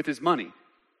with his money?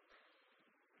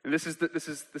 And this is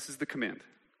the command.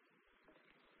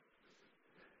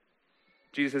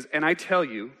 Jesus says, "And I tell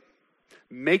you,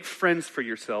 make friends for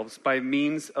yourselves by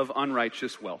means of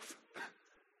unrighteous wealth."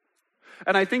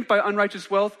 And I think by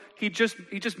unrighteous wealth, he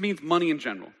just means money in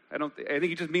general. I think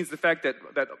he just means the fact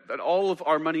that all of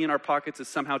our money in our pockets is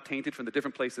somehow tainted from the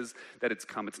different places that it's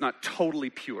come. It's not totally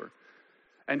pure.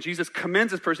 And Jesus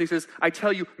commends this person. He says, "I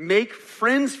tell you, make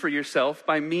friends for yourself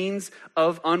by means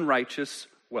of unrighteous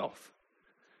wealth."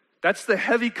 That's the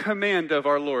heavy command of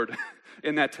our Lord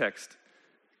in that text.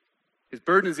 His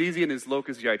burden is easy and his yoke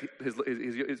is light. His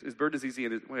burden is easy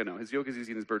and his yoke is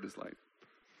easy and his burden is light.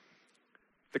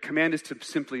 The command is to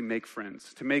simply make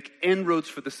friends, to make inroads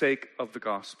for the sake of the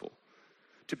gospel,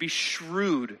 to be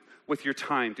shrewd with your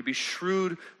time, to be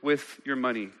shrewd with your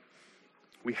money.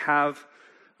 We have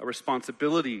a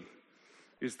responsibility,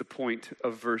 is the point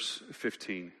of verse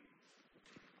 15.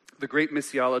 The great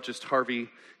missiologist Harvey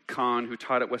Kahn, who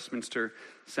taught at Westminster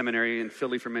Seminary in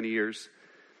Philly for many years,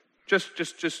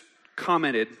 just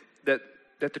commented that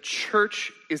the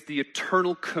church is the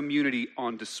eternal community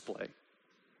on display.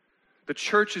 The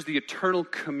church is the eternal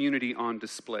community on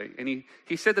display. And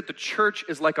he said that the church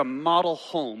is like a model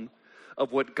home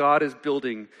of what God is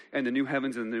building in the new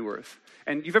heavens and the new earth.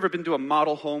 And you've ever been to a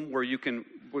model home where you can,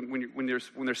 when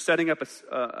they're setting up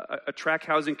a tract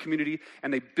housing community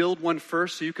and they build one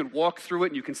first so you can walk through it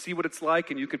and you can see what it's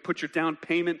like and you can put your down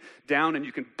payment down and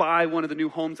you can buy one of the new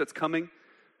homes that's coming?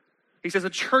 He says the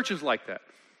church is like that.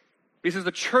 He says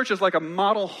the church is like a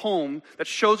model home that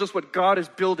shows us what God is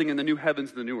building in the new heavens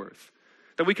and the new earth.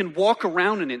 That we can walk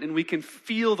around in it and we can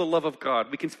feel the love of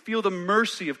God. We can feel the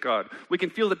mercy of God. We can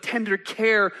feel the tender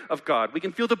care of God. We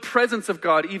can feel the presence of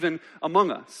God even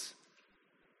among us.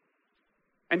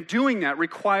 And doing that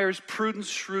requires prudence,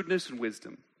 shrewdness, and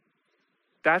wisdom.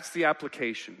 That's the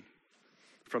application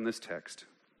from this text.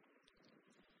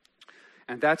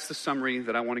 And that's the summary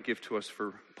that I want to give to us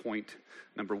for point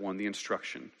number 1, the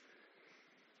instruction.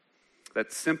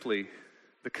 That simply,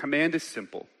 the command is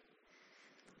simple.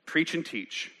 Preach and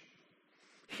teach,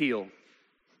 heal,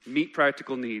 meet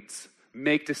practical needs,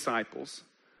 make disciples.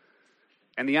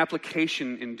 And the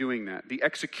application in doing that, the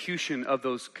execution of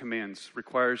those commands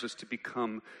requires us to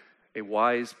become a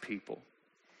wise people,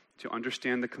 to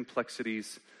understand the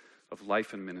complexities of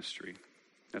life and ministry.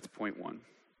 That's point 1.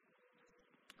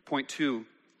 Point 2,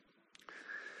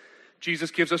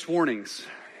 Jesus gives us warnings,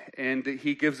 and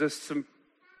he gives us some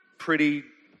pretty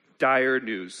dire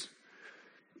news.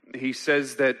 He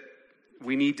says that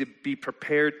we need to be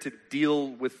prepared to deal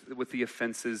with the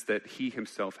offenses that he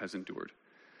himself has endured.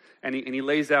 And he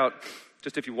lays out,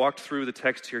 just if you walked through the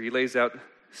text here, he lays out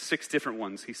 6 different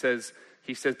ones. He says,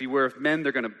 beware of men,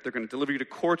 they're gonna deliver you to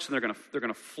courts and they're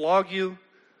gonna flog you.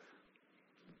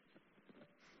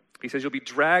 He says you'll be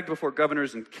dragged before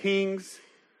governors and kings.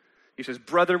 He says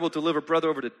brother will deliver brother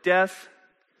over to death.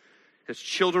 He says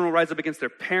children will rise up against their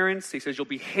parents. He says you'll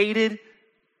be hated.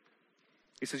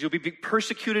 He says you'll be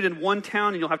persecuted in one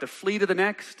town and you'll have to flee to the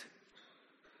next.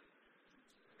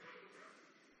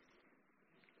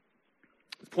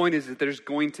 The point is that there's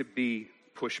going to be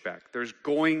pushback. There's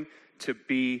going to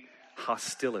be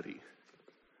hostility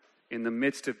in the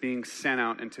midst of being sent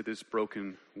out into this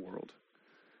broken world.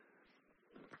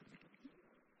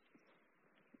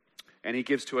 And he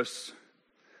gives to us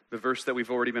the verse that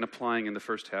we've already been applying in the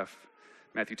first half.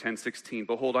 Matthew 10:16.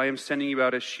 Behold, I am sending you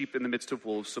out as sheep in the midst of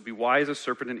wolves, so be wise as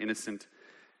serpent and innocent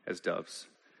as doves.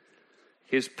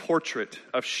 His portrait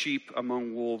of sheep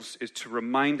among wolves is to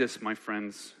remind us, my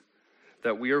friends,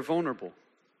 that we are vulnerable.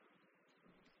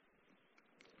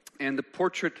 And the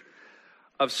portrait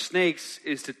of snakes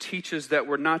is to teach us that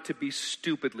we're not to be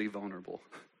stupidly vulnerable.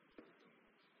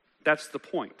 That's the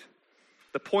point.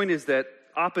 The point is that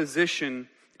opposition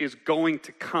is going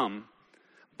to come,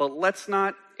 but let's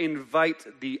not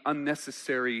invite the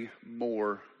unnecessary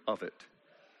more of it.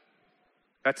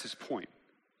 That's his point.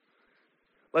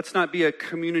 Let's not be a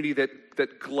community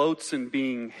that gloats in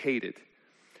being hated.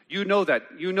 You know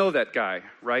that guy,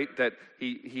 right? That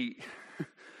he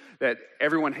that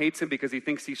everyone hates him because he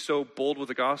thinks he's so bold with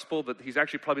the gospel, but he's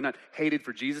actually probably not hated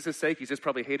for Jesus' sake. He's just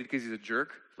probably hated because he's a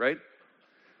jerk, right?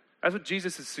 That's what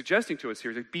Jesus is suggesting to us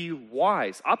here. He's like, be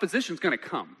wise. Opposition's going to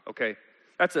come, okay?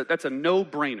 That's a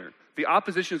no-brainer. The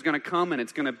opposition is going to come, and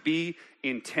it's going to be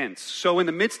intense. So in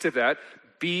the midst of that,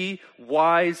 be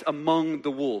wise among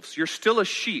the wolves. You're still a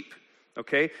sheep,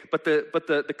 okay? But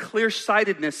the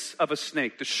clear-sightedness of a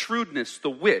snake, the shrewdness, the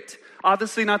wit,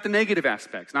 obviously not the negative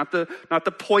aspects, not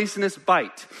the poisonous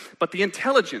bite, but the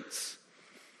intelligence.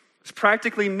 This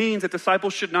practically means that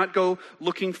disciples should not go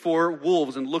looking for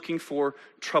wolves and looking for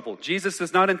trouble. Jesus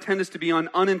does not intend us to be on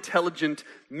unintelligent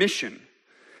mission,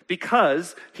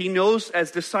 because he knows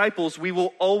as disciples we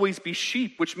will always be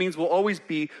sheep, which means we'll always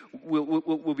be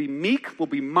we'll be meek, we'll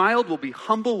be mild, we'll be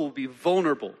humble, we'll be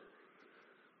vulnerable.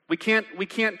 We can't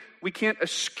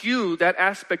eschew that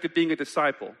aspect of being a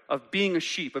disciple, of being a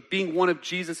sheep, of being one of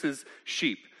Jesus's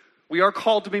sheep. We are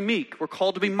called to be meek, we're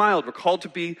called to be mild, we're called to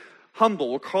be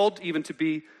humble, we're called even to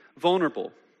be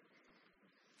vulnerable.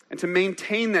 And to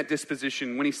maintain that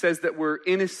disposition when he says that we're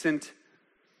innocent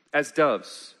as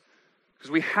doves.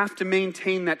 Because we have to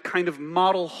maintain that kind of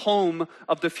model home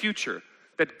of the future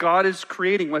that God is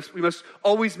creating. We must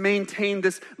always maintain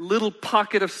this little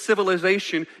pocket of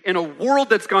civilization in a world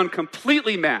that's gone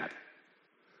completely mad.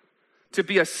 To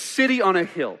be a city on a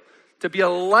hill, to be a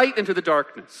light into the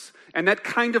darkness. And that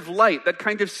kind of light, that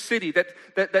kind of city,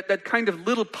 that kind of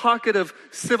little pocket of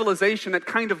civilization, that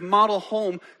kind of model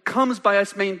home comes by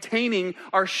us maintaining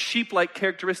our sheep-like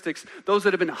characteristics, those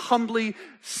that have been humbly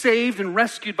saved and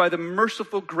rescued by the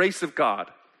merciful grace of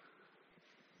God.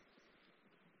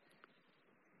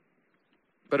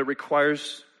 But it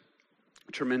requires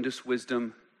tremendous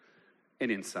wisdom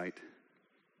and insight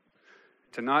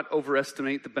to not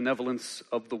overestimate the benevolence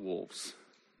of the wolves.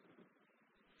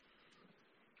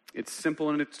 It's simple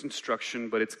in its instruction,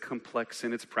 but it's complex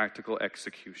in its practical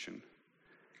execution.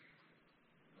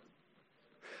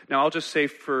 Now, I'll just say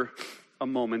for a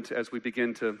moment as we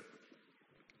begin to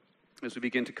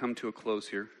come to a close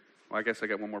here. Well, I guess I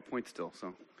got one more point still,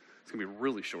 so it's going to be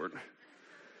really short.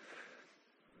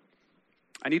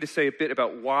 I need to say a bit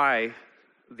about why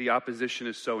the opposition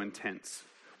is so intense.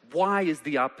 Why is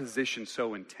the opposition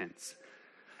so intense?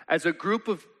 As a group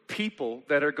of people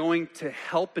that are going to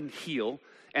help and heal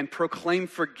and proclaim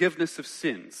forgiveness of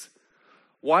sins,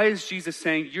 why is Jesus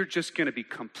saying you're just going to be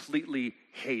completely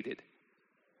hated?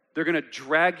 They're going to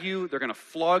drag you, they're going to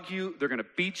flog you, they're going to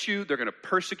beat you, they're going to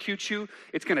persecute you.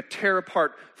 It's going to tear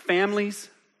apart families.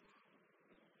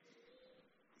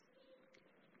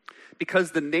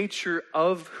 Because the nature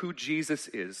of who Jesus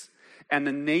is and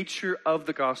the nature of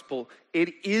the gospel, it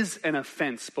is an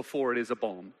offense before it is a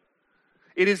balm.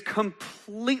 It is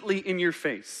completely in your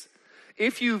face.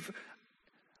 If you've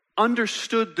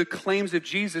understood the claims of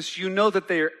Jesus, you know that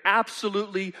they are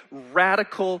absolutely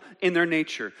radical in their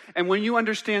nature. And when you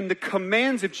understand the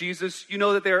commands of Jesus, you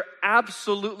know that they are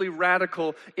absolutely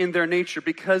radical in their nature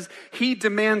because he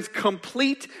demands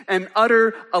complete and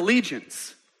utter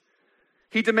allegiance.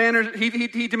 He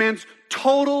demands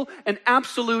total and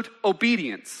absolute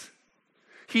obedience.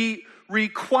 He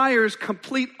requires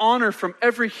complete honor from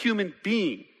every human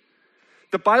being.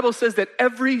 The Bible says that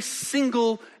every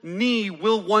single knee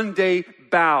will one day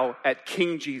bow at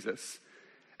King Jesus.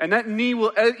 And that knee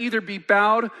will either be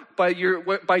bowed by your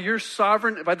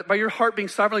heart being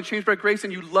sovereignly changed by grace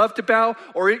and you love to bow,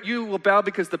 or you will bow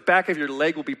because the back of your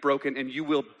leg will be broken and you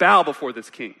will bow before this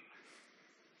King.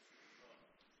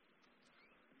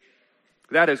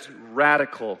 That is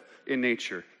radical in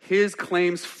nature. His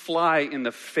claims fly in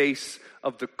the face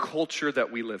of the culture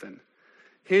that we live in.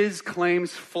 His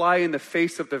claims fly in the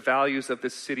face of the values of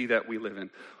this city that we live in.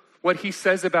 What he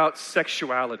says about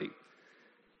sexuality.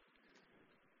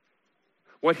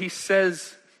 What he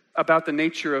says about the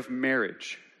nature of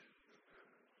marriage.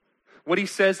 What he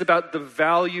says about the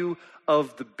value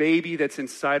of the baby that's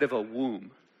inside of a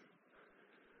womb.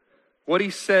 What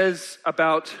he says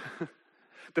about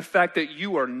the fact that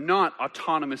you are not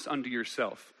autonomous unto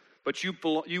yourself, but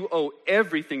you owe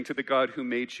everything to the God who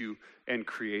made you and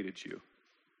created you.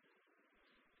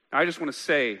 I just want to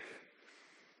say,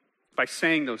 by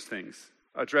saying those things,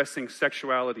 addressing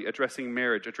sexuality, addressing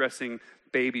marriage, addressing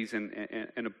babies and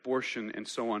abortion and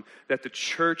so on, that the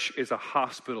church is a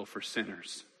hospital for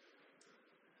sinners.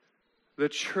 The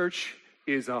church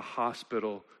is a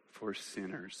hospital for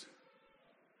sinners.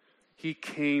 He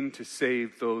came to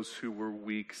save those who were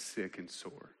weak, sick, and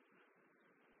sore.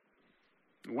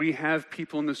 We have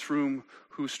people in this room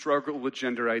who struggle with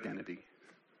gender identity.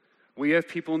 We have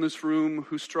people in this room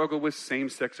who struggle with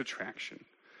same-sex attraction.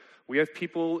 We have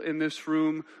people in this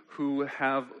room who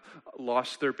have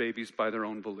lost their babies by their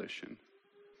own volition.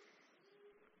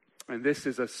 And this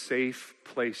is a safe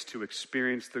place to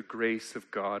experience the grace of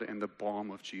God and the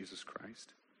balm of Jesus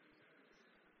Christ.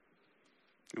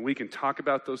 And we can talk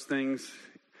about those things,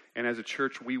 and as a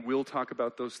church, we will talk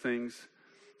about those things.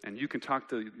 And you can talk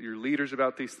to your leaders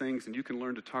about these things, and you can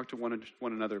learn to talk to one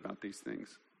another about these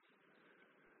things.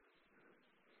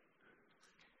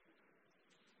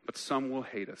 But some will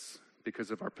hate us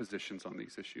because of our positions on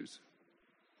these issues.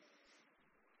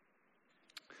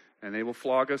 And they will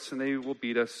flog us, and they will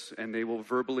beat us, and they will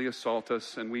verbally assault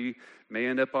us, and we may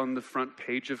end up on the front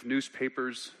page of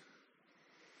newspapers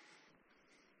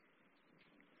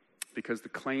because the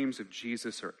claims of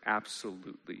Jesus are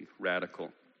absolutely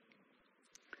radical.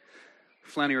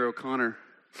 Flannery O'Connor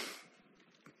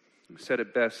said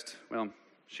it best. Well,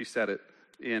 she said it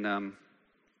in A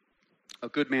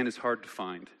Good Man is Hard to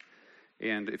Find.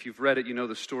 And if you've read it, you know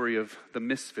the story of the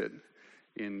misfit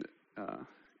in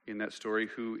that story,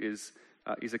 who is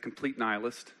he's a complete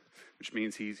nihilist, which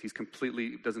means he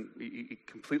completely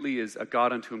is a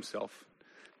god unto himself.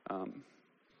 And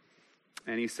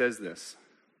he says this.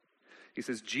 He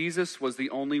says, Jesus was the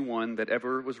only one that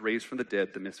ever was raised from the dead,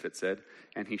 the misfit said,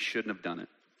 and he shouldn't have done it.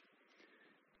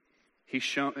 He's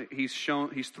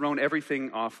thrown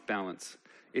everything off balance.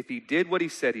 If he did what he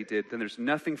said he did, then there's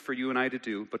nothing for you and I to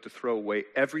do but to throw away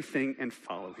everything and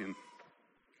follow him.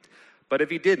 But if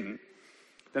he didn't,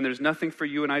 then there's nothing for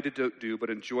you and I to do but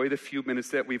enjoy the few minutes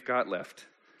that we've got left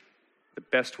the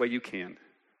best way you can,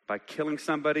 by killing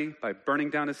somebody, by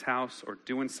burning down his house, or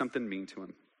doing something mean to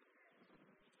him.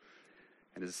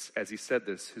 And as he said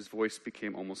this, his voice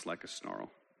became almost like a snarl.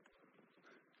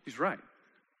 He's right.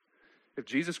 If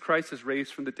Jesus Christ is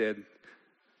raised from the dead,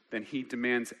 then he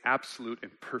demands absolute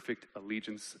and perfect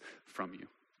allegiance from you.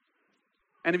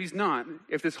 And if he's not,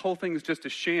 if this whole thing is just a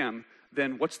sham,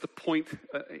 then what's the point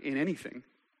in anything,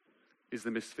 is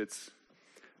the misfit's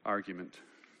argument.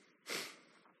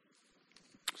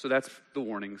 So that's the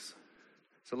warnings.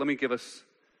 So let me give us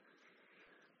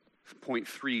point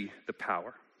 3, the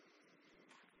power.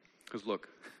 Because look,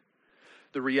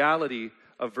 the reality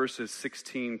of verses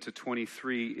 16 to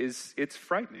 23 it's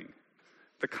frightening.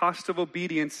 The cost of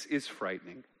obedience is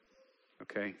frightening.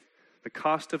 Okay? The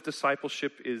cost of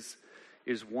discipleship is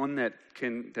one that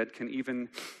can even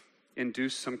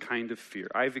induce some kind of fear.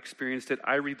 I've experienced it.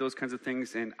 I read those kinds of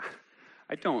things, and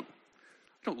I don't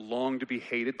long to be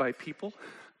hated by people.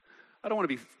 I don't want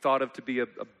to be thought of to be a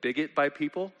bigot by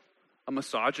people, a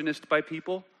misogynist by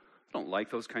people. I don't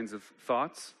like those kinds of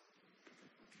thoughts.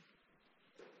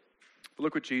 But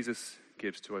look what Jesus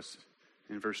gives to us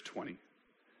in verse 20.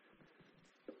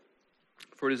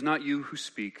 For it is not you who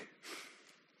speak,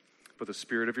 but the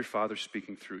Spirit of your Father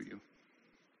speaking through you.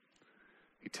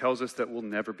 He tells us that we'll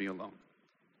never be alone.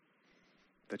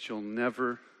 That you'll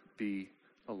never be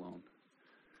alone.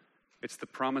 It's the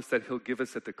promise that he'll give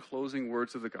us at the closing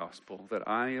words of the gospel, that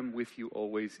I am with you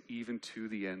always, even to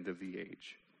the end of the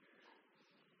age.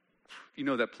 You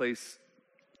know that place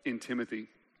in Timothy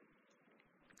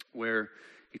where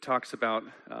he talks about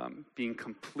being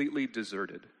completely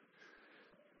deserted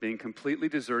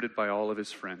by all of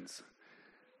his friends.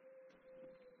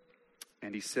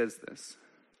 And he says this,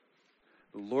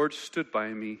 the Lord stood by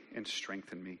me and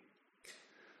strengthened me,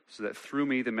 so that through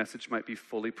me the message might be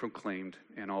fully proclaimed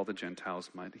and all the Gentiles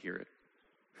might hear it.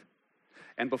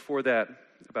 And before that,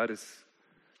 about his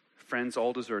friends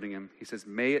all deserting him, he says,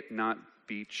 may it not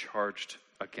be charged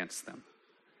against them.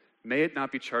 May it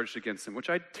not be charged against them, which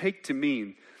I take to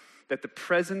mean that the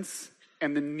presence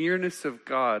and the nearness of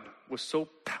God was so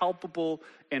palpable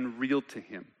and real to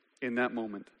him in that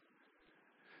moment,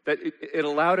 that it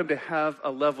allowed him to have a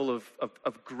level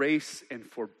of grace and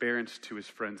forbearance to his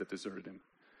friends that deserted him.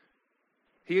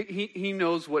 He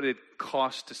knows what it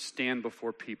costs to stand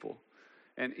before people,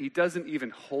 and he doesn't even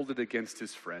hold it against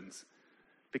his friends,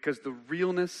 because the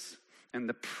realness and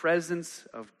the presence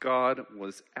of God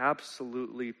was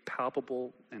absolutely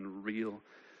palpable and real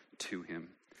to him.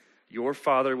 Your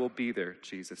Father will be there,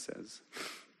 Jesus says.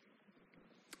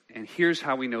 And here's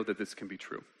how we know that this can be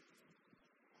true.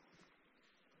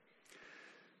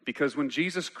 Because when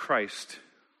Jesus Christ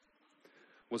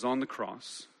was on the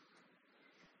cross,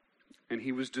 and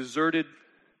he was deserted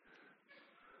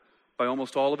by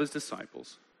almost all of his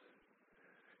disciples,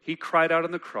 he cried out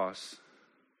on the cross,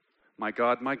 my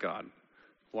God,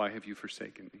 why have you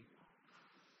forsaken me?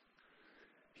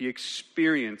 He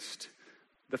experienced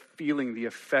the feeling, the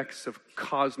effects of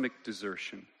cosmic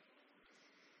desertion.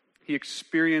 He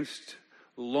experienced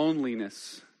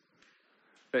loneliness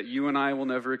that you and I will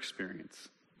never experience.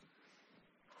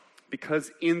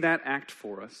 Because in that act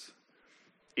for us,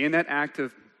 in that act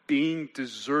of being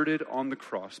deserted on the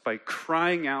cross, by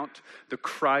crying out the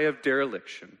cry of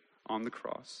dereliction on the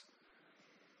cross,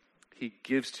 he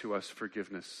gives to us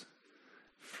forgiveness,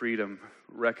 freedom,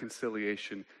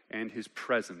 reconciliation, and his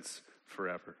presence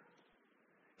forever.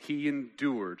 He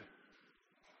endured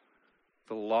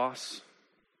the loss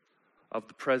of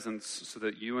the presence so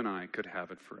that you and I could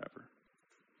have it forever.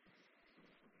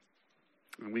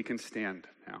 And we can stand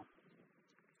now.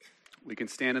 We can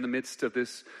stand in the midst of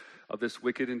this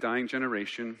wicked and dying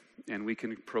generation, and we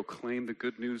can proclaim the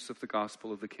good news of the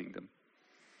gospel of the kingdom.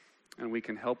 And we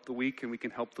can help the weak, and we can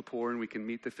help the poor, and we can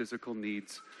meet the physical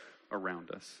needs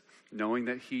around us, knowing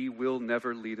that he will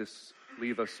never leave us,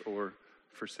 or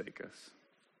forsake us.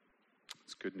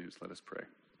 It's good news. Let us pray.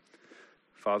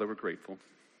 Father, we're grateful.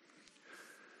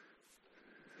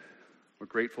 We're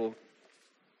grateful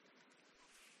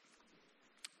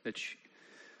that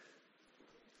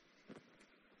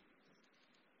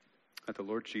the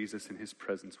Lord Jesus in his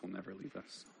presence will never leave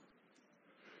us.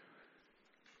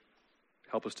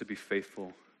 Help us to be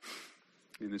faithful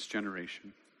in this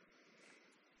generation.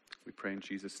 We pray in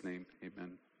Jesus' name,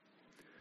 amen.